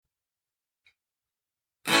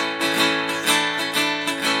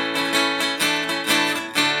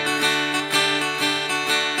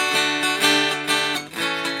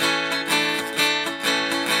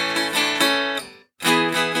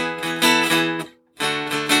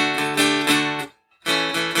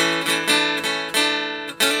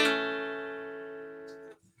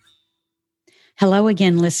Hello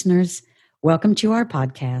again, listeners. Welcome to our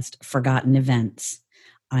podcast, Forgotten Events.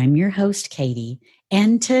 I'm your host, Katie,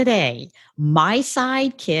 and today my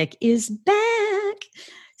sidekick is back.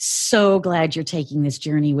 So glad you're taking this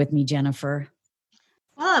journey with me, Jennifer.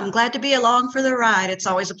 Well, I'm glad to be along for the ride. It's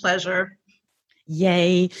always a pleasure.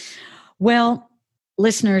 Yay. Well,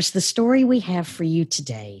 listeners, the story we have for you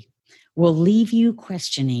today will leave you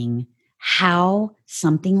questioning how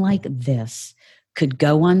something like this could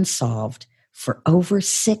go unsolved for over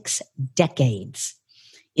 6 decades.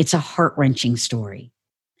 It's a heart-wrenching story.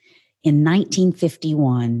 In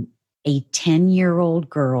 1951, a 10-year-old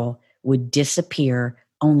girl would disappear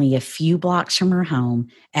only a few blocks from her home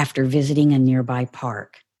after visiting a nearby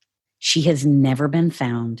park. She has never been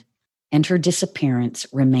found, and her disappearance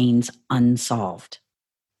remains unsolved.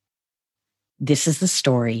 This is the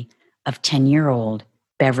story of 10-year-old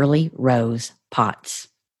Beverly Rose Potts.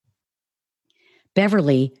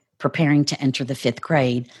 Beverly, preparing to enter the 5th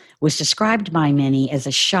grade, was described by many as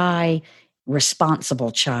a shy,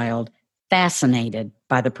 responsible child fascinated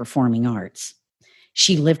by the performing arts.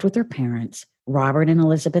 She lived with her parents, Robert and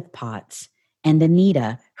Elizabeth Potts, and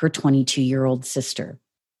Anita, her 22-year-old sister.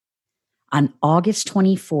 On August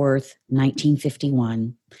 24th,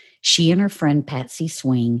 1951, she and her friend Patsy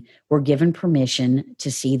Swing were given permission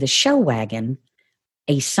to see the Show Wagon,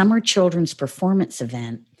 a summer children's performance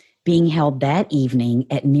event being held that evening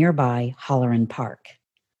at nearby Halloran Park.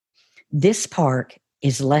 This park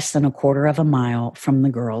is less than a quarter of a mile from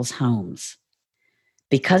the girls' homes.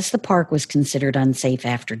 Because the park was considered unsafe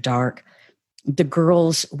after dark, the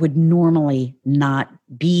girls would normally not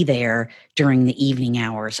be there during the evening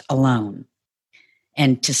hours alone.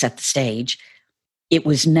 And to set the stage, it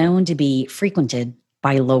was known to be frequented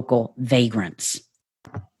by local vagrants.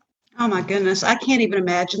 Oh my goodness, I can't even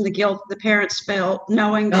imagine the guilt the parents felt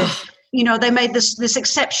knowing that, they made this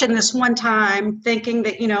exception this one time, thinking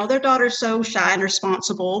that, their daughter's so shy and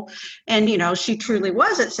responsible. And, she truly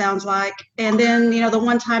was, it sounds like. And then, the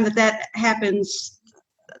one time that happens,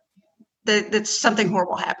 that something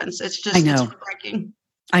horrible happens. It's just, it's heartbreaking.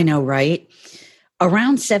 I know, right?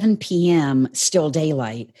 Around 7 p.m., still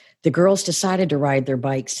daylight, the girls decided to ride their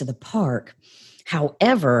bikes to the park.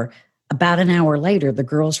 However, about an hour later, the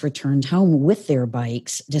girls returned home with their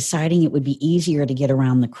bikes, deciding it would be easier to get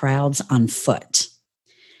around the crowds on foot.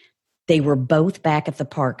 They were both back at the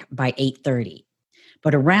park by 8:30.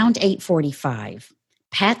 But around 8:45,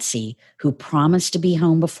 Patsy, who promised to be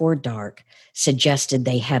home before dark, suggested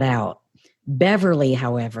they head out. Beverly,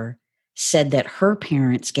 however, said that her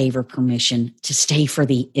parents gave her permission to stay for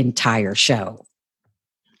the entire show.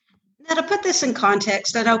 Now, to put this in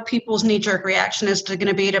context, I know people's knee-jerk reaction is going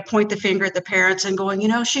to be to point the finger at the parents and going,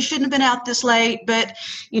 she shouldn't have been out this late. But,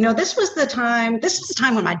 this was the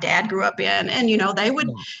time when my dad grew up in, and,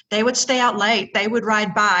 they would stay out late. They would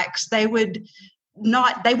ride bikes. They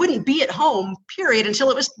wouldn't be at home, period, until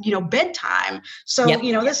it was, bedtime. So,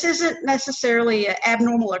 this isn't necessarily an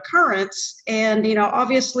abnormal occurrence. And,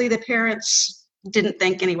 obviously the parents didn't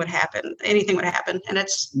think anything would happen. And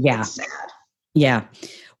it's sad. Yeah.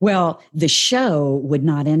 Well, the show would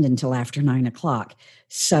not end until after 9 o'clock.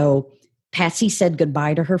 So Patsy said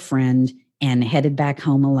goodbye to her friend and headed back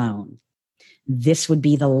home alone. This would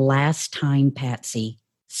be the last time Patsy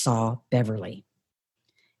saw Beverly.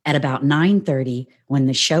 At about 9:30, when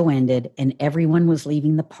the show ended and everyone was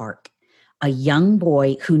leaving the park, a young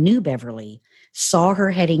boy who knew Beverly saw her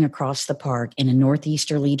heading across the park in a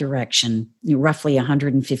northeasterly direction, roughly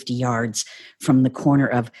 150 yards from the corner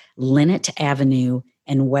of Linnet Avenue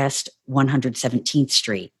and West 117th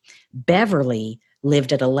Street. Beverly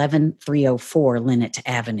lived at 11304 Linnet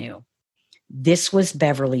Avenue. This was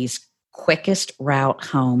Beverly's quickest route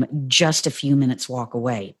home, just a few minutes walk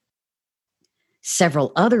away.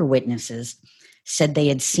 Several other witnesses said they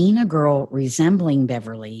had seen a girl resembling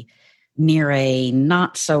Beverly near a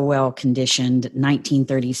not-so-well-conditioned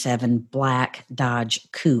 1937 black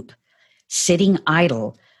Dodge Coupe sitting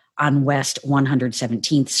idle on West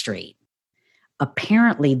 117th Street.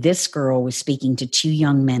 Apparently, this girl was speaking to 2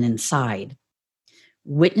 young men inside.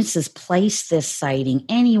 Witnesses placed this sighting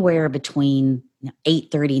anywhere between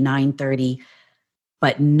 8:30, 9:30,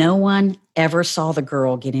 but no one ever saw the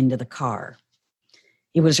girl get into the car.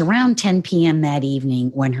 It was around 10 p.m. that evening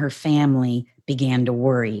when her family began to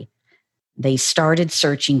worry. They started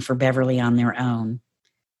searching for Beverly on their own.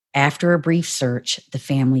 After a brief search, the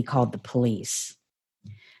family called the police.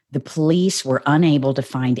 The police were unable to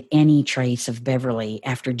find any trace of Beverly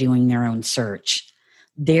after doing their own search.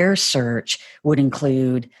 Their search would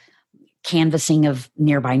include canvassing of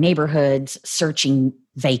nearby neighborhoods, searching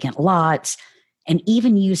vacant lots, and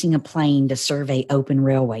even using a plane to survey open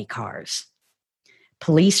railway cars.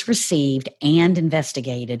 Police received and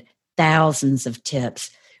investigated thousands of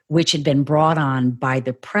tips, which had been brought on by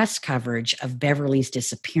the press coverage of Beverly's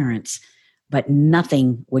disappearance, but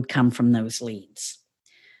nothing would come from those leads.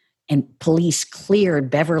 And police cleared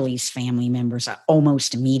Beverly's family members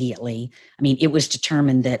almost immediately. I mean, it was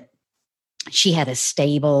determined that she had a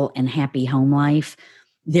stable and happy home life.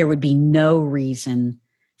 There would be no reason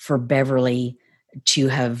for Beverly to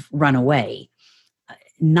have run away.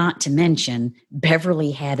 Not to mention,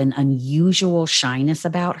 Beverly had an unusual shyness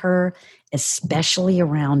about her, especially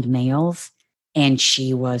around males, and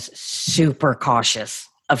she was super cautious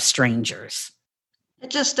of strangers.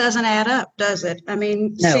 It just doesn't add up, does it? I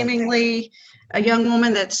mean, No. Seemingly a young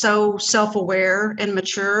woman that's so self-aware and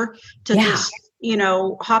mature to just,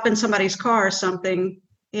 hop in somebody's car or something.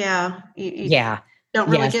 Yeah. You don't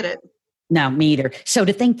really get it. No, me either. So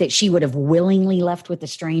to think that she would have willingly left with a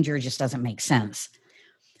stranger just doesn't make sense.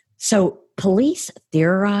 So police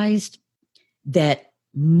theorized that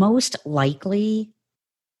most likely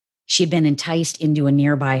she'd been enticed into a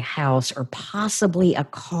nearby house or possibly a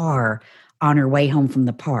car on her way home from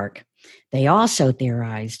the park. They also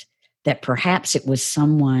theorized that perhaps it was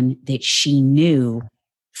someone that she knew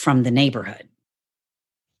from the neighborhood.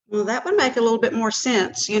 Well, that would make a little bit more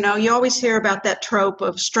sense. You always hear about that trope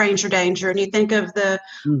of stranger danger, and you think of the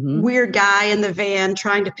weird guy in the van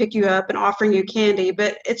trying to pick you up and offering you candy,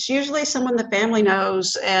 but it's usually someone the family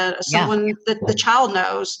knows and someone that the child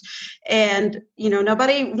knows. And,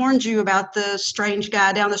 nobody warned you about the strange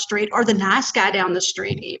guy down the street or the nice guy down the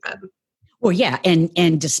street even. Well, yeah.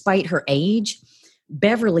 And despite her age,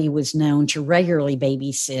 Beverly was known to regularly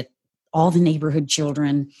babysit all the neighborhood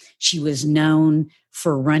children. She was known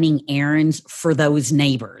for running errands for those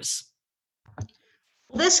neighbors.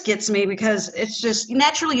 Well, this gets me because it's just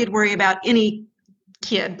naturally you'd worry about any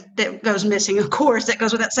kid that goes missing, of course, that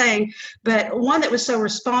goes without saying, but one that was so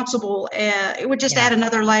responsible, it would just add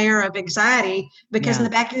another layer of anxiety because in the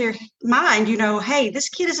back of your mind, hey, this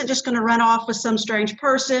kid isn't just going to run off with some strange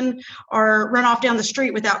person or run off down the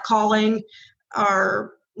street without calling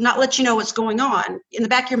or not let you know what's going on. In the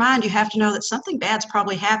back of your mind, you have to know that something bad's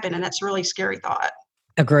probably happened, and that's a really scary thought.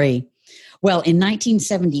 Agree. Well, in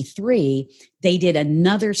 1973, they did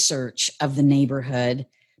another search of the neighborhood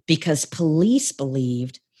because police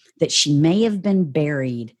believed that she may have been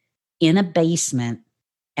buried in a basement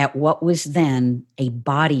at what was then a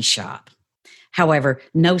body shop. However,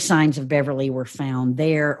 no signs of Beverly were found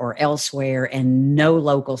there or elsewhere, and no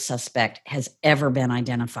local suspect has ever been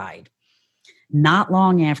identified. Not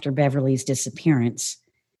long after Beverly's disappearance,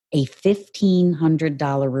 a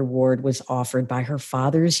 $1,500 reward was offered by her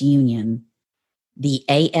father's union, the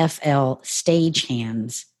AFL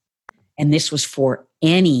Stagehands, and this was for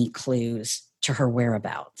any clues to her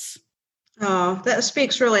whereabouts. Oh, that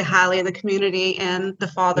speaks really highly of the community and the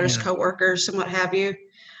father's coworkers and what have you.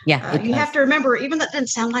 Yeah, you have to remember, even that didn't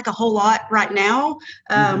sound like a whole lot right now,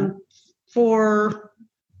 for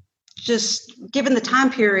just given the time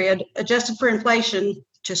period, adjusted for inflation,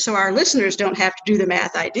 just so our listeners don't have to do the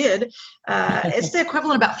math I did, it's the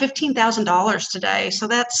equivalent of about $15,000 today. So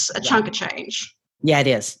that's a chunk of change. Yeah, it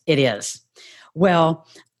is. It is. Well,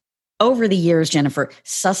 over the years, Jennifer,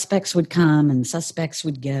 suspects would come and suspects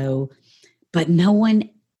would go, but no one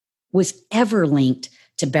was ever linked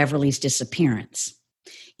to Beverly's disappearance.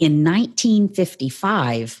 In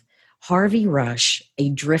 1955, Harvey Rush, a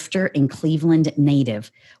Drifter and Cleveland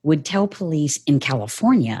native, would tell police in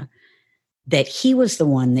California that he was the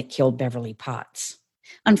one that killed Beverly Potts.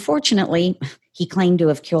 Unfortunately, he claimed to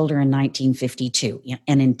have killed her in 1952,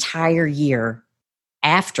 an entire year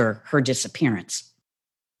after her disappearance.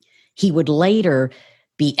 He would later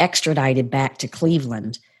be extradited back to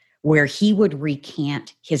Cleveland, where he would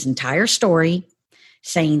recant his entire story,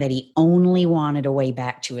 saying that he only wanted a way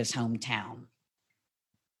back to his hometown.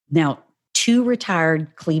 Now, two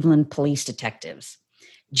retired Cleveland police detectives,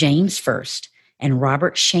 James First and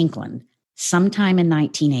Robert Shanklin, sometime in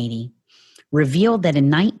 1980, revealed that in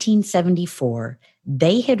 1974,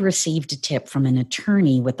 they had received a tip from an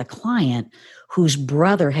attorney with a client whose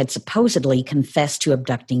brother had supposedly confessed to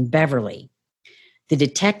abducting Beverly. The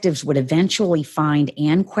detectives would eventually find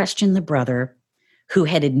and question the brother, who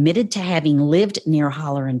had admitted to having lived near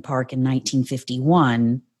Halloran Park in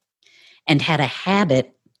 1951 and had a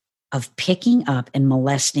habit of picking up and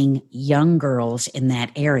molesting young girls in that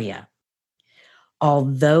area.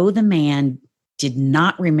 Although the man did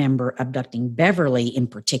not remember abducting Beverly in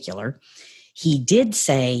particular, he did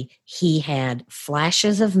say he had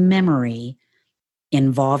flashes of memory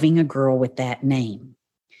involving a girl with that name.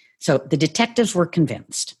 So the detectives were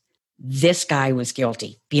convinced this guy was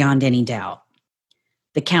guilty beyond any doubt.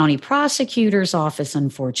 The county prosecutor's office,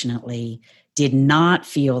 unfortunately, did not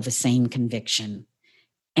feel the same conviction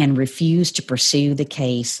and refused to pursue the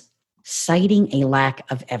case, citing a lack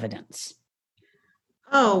of evidence.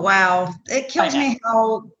 Oh, wow. It kills me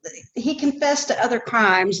how he confessed to other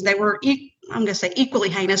crimes. They were, I'm going to say equally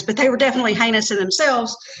heinous, but they were definitely heinous in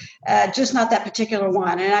themselves, just not that particular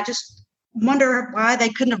one. And I just wonder why they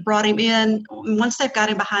couldn't have brought him in. Once they've got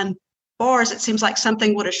him behind bars, it seems like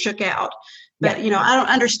something would have shook out. But, I don't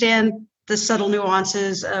understand the subtle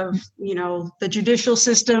nuances of, the judicial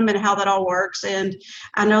system and how that all works. And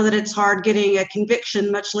I know that it's hard getting a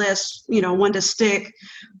conviction, much less, one to stick.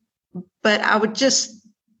 But I would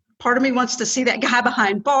part of me wants to see that guy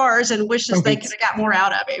behind bars and wishes they could have got more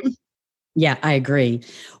out of him. Yeah, I agree.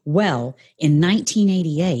 Well, in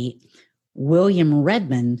 1988, William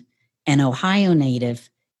Redmond, an Ohio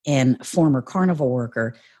native and former carnival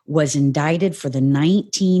worker, was indicted for the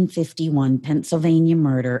 1951 Pennsylvania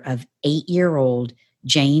murder of 8-year-old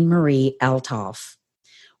Jane Marie Althoff.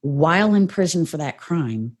 While in prison for that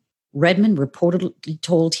crime, Redmond reportedly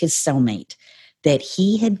told his cellmate that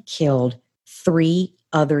he had killed 3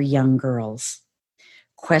 other young girls.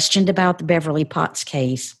 Questioned about the Beverly Potts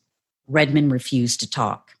case, Redmond refused to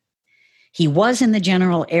talk. He was in the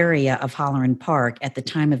general area of Halloran Park at the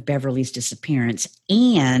time of Beverly's disappearance,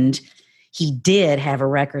 and he did have a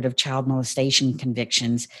record of child molestation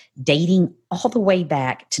convictions dating all the way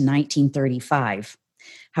back to 1935.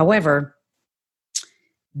 However,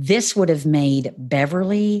 this would have made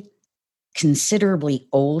Beverly considerably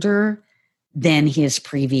older than his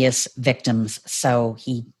previous victims, so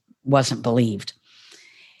he wasn't believed.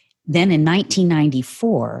 Then in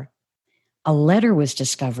 1994, a letter was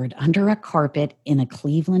discovered under a carpet in a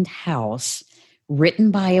Cleveland house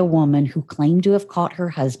written by a woman who claimed to have caught her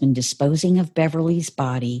husband disposing of Beverly's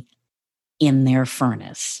body in their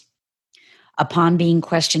furnace. Upon being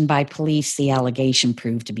questioned by police, the allegation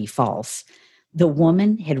proved to be false. The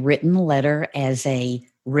woman had written the letter as a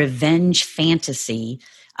revenge fantasy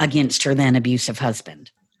against her then abusive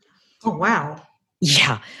husband. Oh, wow.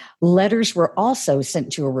 Yeah. Letters were also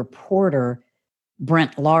sent to a reporter,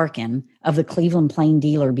 Brent Larkin, of the Cleveland Plain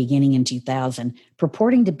Dealer beginning in 2000,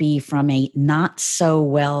 purporting to be from a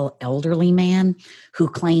not-so-well elderly man who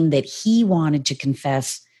claimed that he wanted to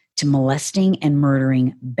confess to molesting and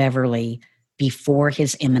murdering Beverly before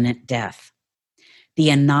his imminent death.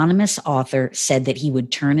 The anonymous author said that he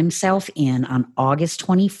would turn himself in on August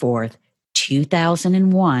 24th,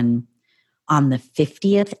 2001, on the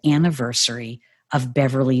 50th anniversary of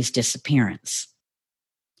Beverly's disappearance.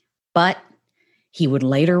 But he would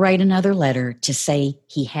later write another letter to say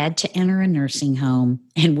he had to enter a nursing home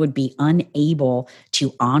and would be unable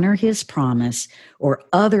to honor his promise or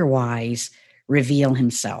otherwise reveal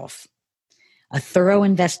himself. A thorough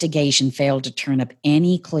investigation failed to turn up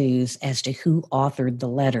any clues as to who authored the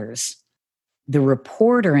letters. The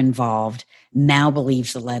reporter involved now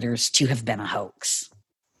believes the letters to have been a hoax.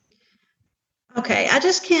 Okay, I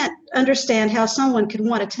just can't understand how someone could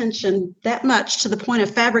want attention that much to the point of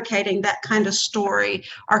fabricating that kind of story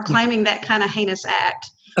or claiming that kind of heinous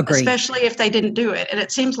act, Agreed. Especially if they didn't do it. And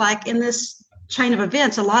it seems like in this chain of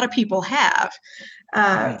events, a lot of people have.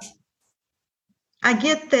 I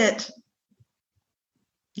get that,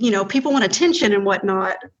 people want attention and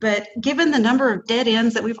whatnot, but given the number of dead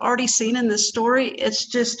ends that we've already seen in this story, it's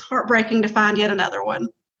just heartbreaking to find yet another one.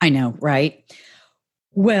 I know, right?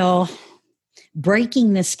 Well,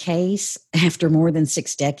 breaking this case after more than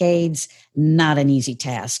 6 decades, not an easy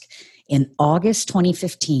task. In August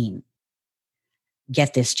 2015,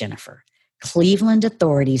 get this, Jennifer, Cleveland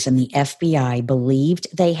authorities and the FBI believed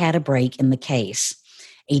they had a break in the case.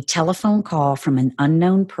 A telephone call from an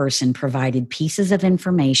unknown person provided pieces of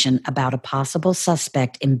information about a possible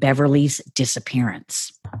suspect in Beverly's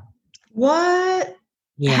disappearance. What?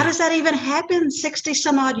 Yeah. How does that even happen 60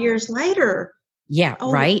 some odd years later? Yeah,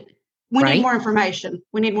 right? We need more information.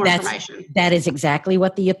 Information. That is exactly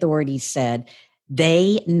what the authorities said.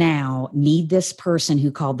 They now need this person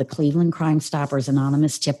who called the Cleveland Crime Stoppers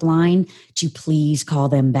Anonymous tip line to please call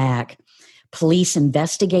them back. Police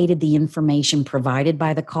investigated the information provided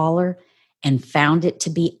by the caller and found it to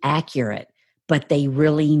be accurate, but they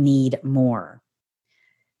really need more.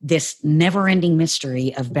 This never-ending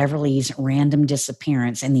mystery of Beverly's random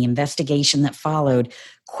disappearance and the investigation that followed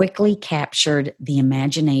quickly captured the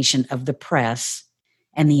imagination of the press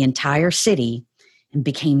and the entire city and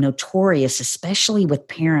became notorious, especially with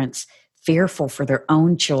parents fearful for their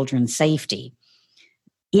own children's safety.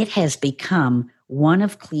 It has become one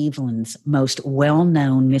of Cleveland's most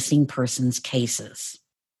well-known missing persons cases.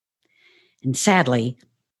 And sadly,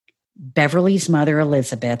 Beverly's mother,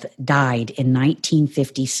 Elizabeth, died in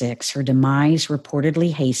 1956. Her demise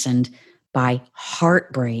reportedly hastened by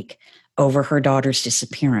heartbreak over her daughter's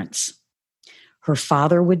disappearance. Her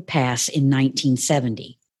father would pass in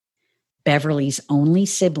 1970. Beverly's only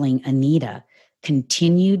sibling, Anita,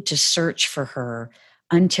 continued to search for her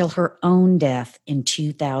until her own death in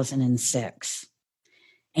 2006.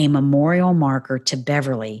 A memorial marker to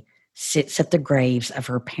Beverly sits at the graves of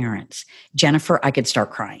her parents. Jennifer, I could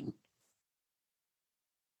start crying.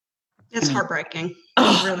 It's heartbreaking.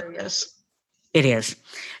 It really is. It is.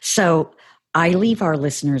 So I leave our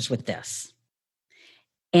listeners with this.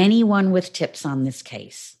 Anyone with tips on this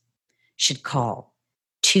case should call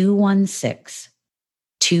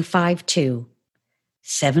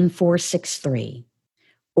 216-252-7463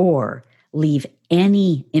 or leave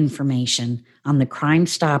any information on the Crime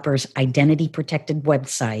Stoppers identity protected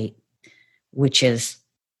website, which is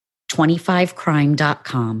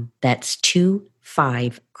 25crime.com. That's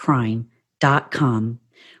 25crime.com.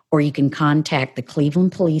 Or you can contact the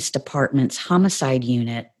Cleveland Police Department's Homicide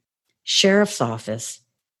Unit, Sheriff's Office,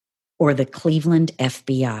 or the Cleveland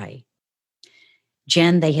FBI.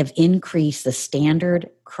 Jen, they have increased the standard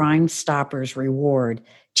Crime Stoppers reward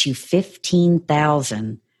to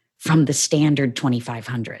 $15,000 from the standard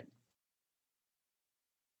 $2,500.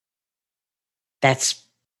 That's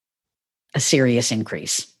a serious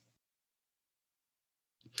increase.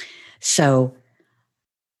 So,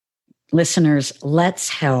 listeners, let's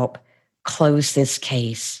help close this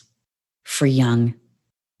case for young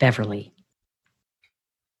Beverly.